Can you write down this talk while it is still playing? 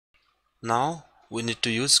Now we need to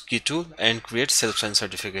use key tool and create self-signed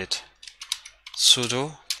certificate.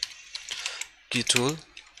 Sudo key tool,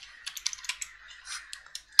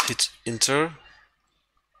 hit enter.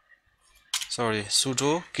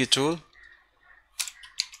 Sudo key tool,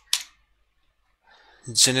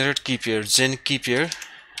 generate key pair, gen key pair,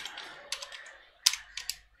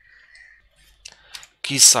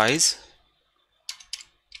 key size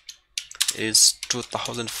is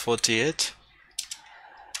 2048,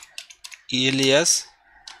 alias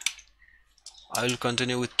I will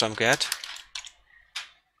continue with Tomcat,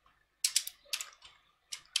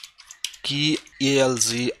 key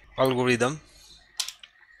ALZ algorithm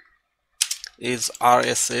is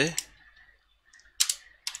RSA,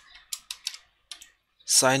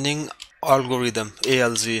 signing algorithm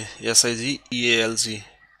ALZ SIG EALZ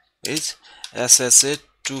is SSA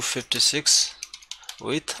 256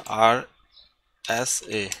 with RSA.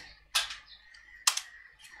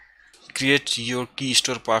 Create your key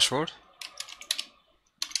store password,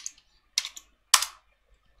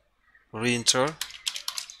 re-enter.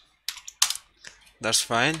 That's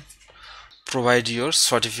fine. Provide your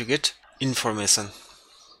certificate information.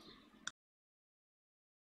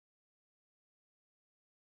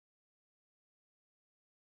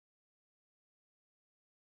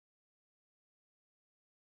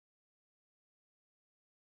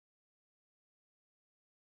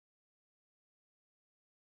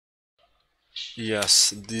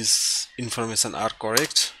 Yes, these information are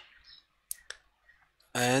correct,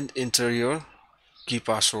 and enter your key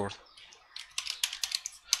password.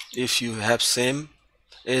 If you have same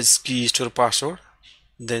as key store password,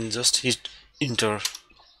 then just hit enter.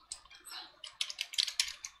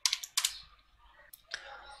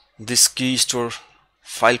 This key store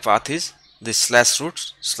file path is this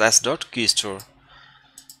 /root /dot/keystore.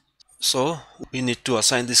 So we need to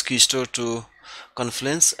assign this key store to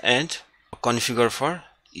Confluence and configure for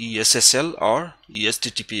SSL or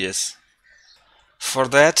HTTPS. For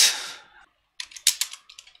that,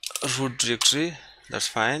 root directory, that's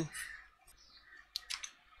fine,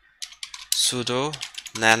 sudo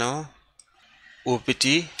nano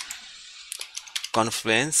opt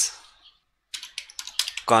confluence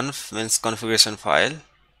configuration file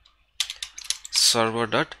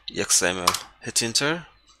server.xml, hit enter.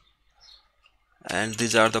 And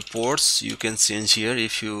these are the ports you can change here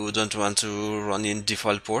if you don't want to run in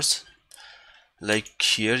default ports. Like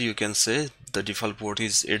here you can say the default port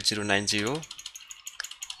is 8090.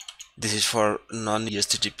 This is for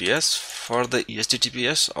non-HTTPS. For the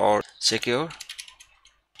HTTPS or secure,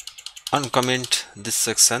 uncomment this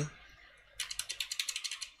section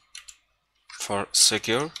for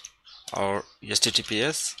secure or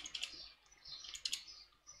HTTPS.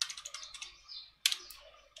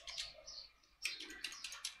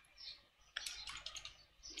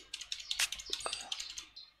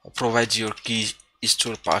 Provide your key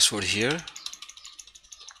store password here.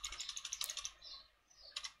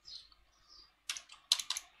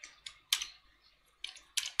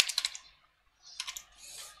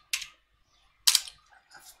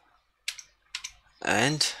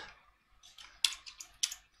 And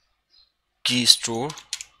key store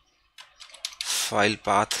file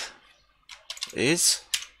path is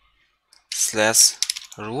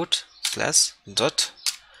 /root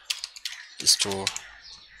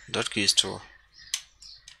 /dot/store.keystore.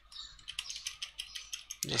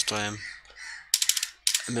 Just I am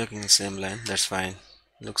making the same line, that's fine,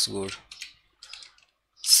 looks good.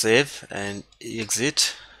 Save and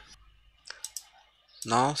exit.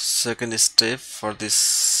 Now second step, for this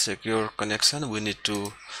secure connection we need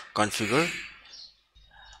to configure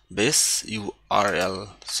base URL.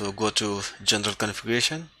 So go to general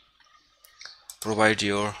configuration, provide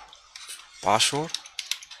your password,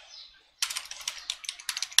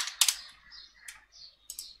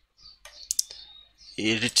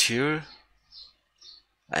 edit here,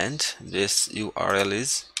 and base URL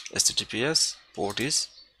is HTTPS, port is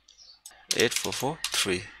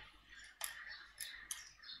 8443.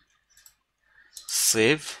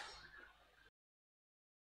 Save.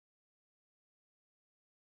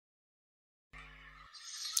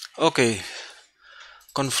 Okay,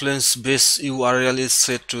 Confluence base URL is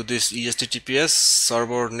set to this HTTPS,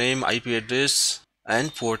 server name, IP address,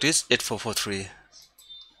 and port is 8443.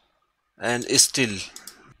 And still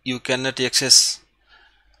you cannot access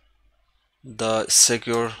the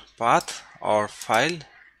secure path or file.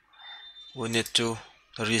 We need to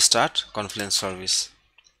restart Confluence service.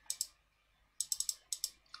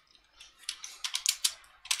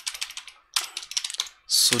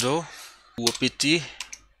 Sudo opt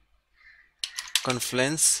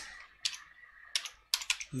confluence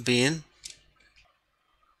bin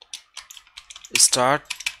start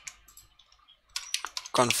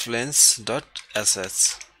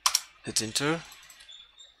confluence.sh. Hit enter.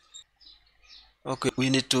 Okay, we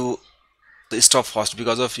need to stop first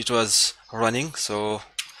because of it was running, so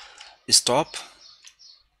stop.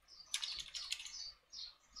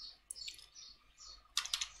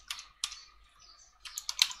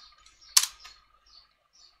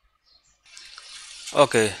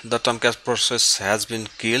 Okay, the Tomcat process has been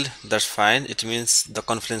killed. That's fine. It means the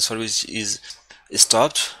Confluence service is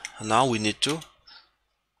stopped. Now we need to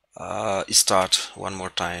start one more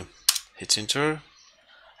time. Hit enter,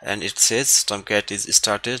 and it says Tomcat is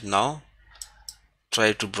started. Now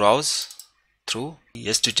try to browse through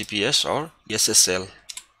HTTPS or SSL.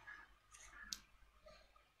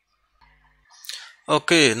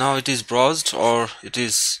 Okay, now it is browsed or it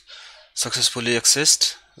is successfully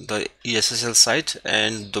accessed the SSL site,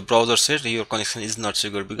 and the browser said your connection is not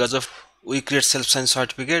secure because of we create self-signed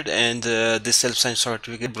certificate, and this self-signed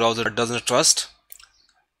certificate browser does not trust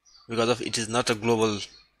because of it is not a global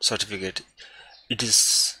certificate. It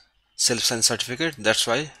is self-signed certificate. That's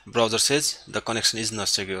why browser says the connection is not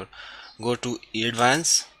secure. Go to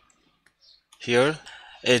advanced, here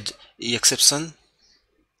add exception,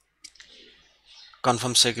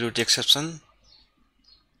 confirm security exception.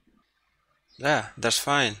 Yeah, that's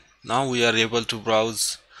fine. Now we are able to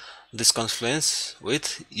browse this Confluence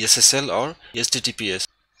with SSL or HTTPS.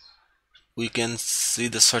 We can see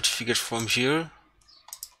the certificate from here.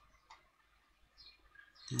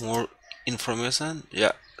 More information.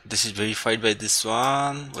 Yeah, this is verified by this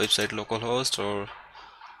one website localhost or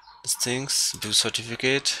these things. View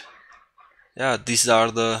certificate. Yeah, these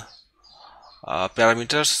are the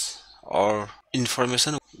parameters or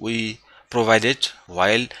information we provided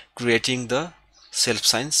while creating the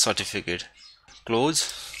self-signed certificate.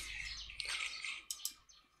 Close.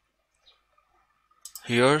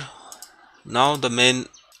 Here now the main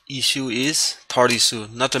issue is third issue,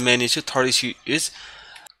 not a main issue. Third issue is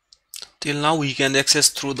till now we can access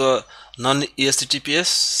through the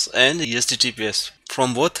non-HTTPS and HTTPS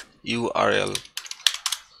from both URL.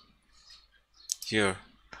 Here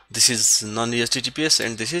this is non-HTTPS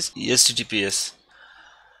and this is HTTPS.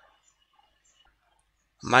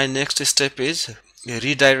 My next step is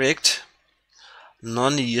redirect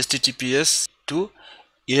non-HTTPS to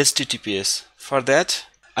HTTPS. For that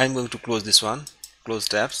I'm going to close this one, close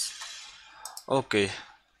tabs. Okay,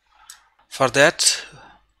 for that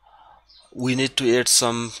we need to add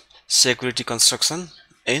some security construction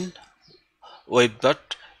in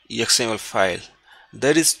web.xml file.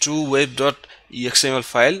 There is two web.xml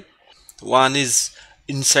file. One is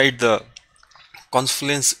inside the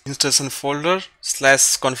Confluence installation folder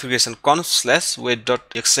 /configuration conf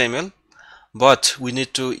 /web.xml, but we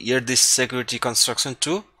need to add this security construction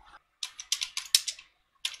to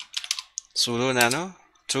sudo nano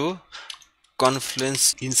to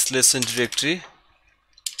Confluence installation directory,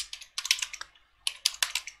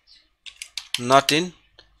 not in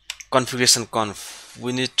configuration conf.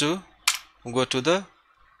 We need to go to the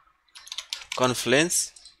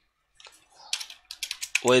Confluence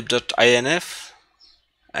web.inf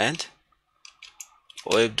and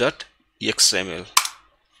web.xml.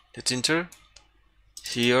 Hit enter.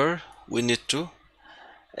 Here we need to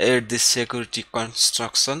add this security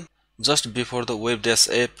construction just before the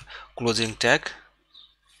web-app closing tag.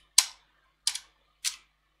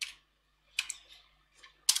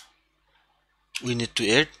 We need to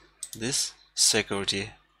add this security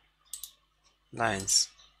lines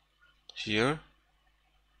here.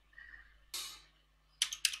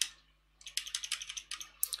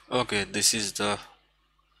 Okay, this is the,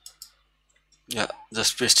 yeah,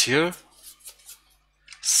 just paste here,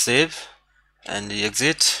 save and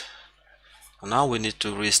exit. Now we need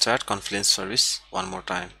to restart Confluence service one more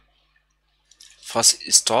time. First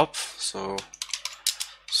stop, so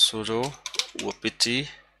sudo opt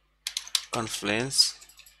confluence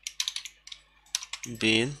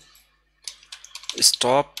bin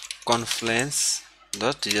stop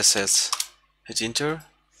confluence.sh. Hit enter.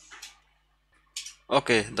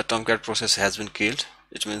 Okay, the Tomcat process has been killed.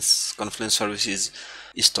 It means Confluence service is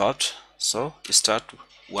stopped. So start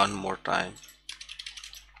one more time.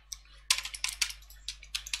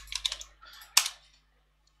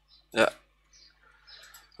 Yeah.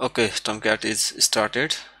 Okay, Tomcat is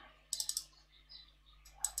started.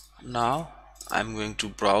 Now I'm going to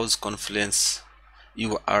browse Confluence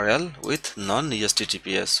URL with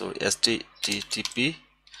non-HTTPS. So HTTP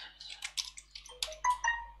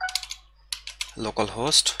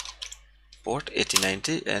localhost port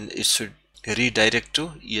 8090, and it should redirect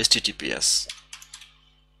to HTTPS.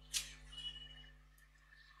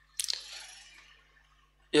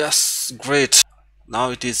 Yes, great.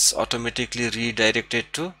 Now it is automatically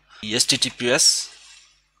redirected to HTTPS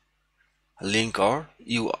link or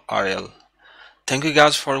URL. Thank you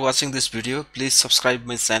guys for watching this video. Please subscribe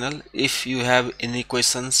my channel. If you have any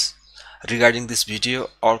questions regarding this video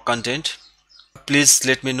or content, please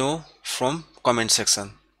let me know from comment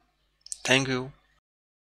section. Thank you.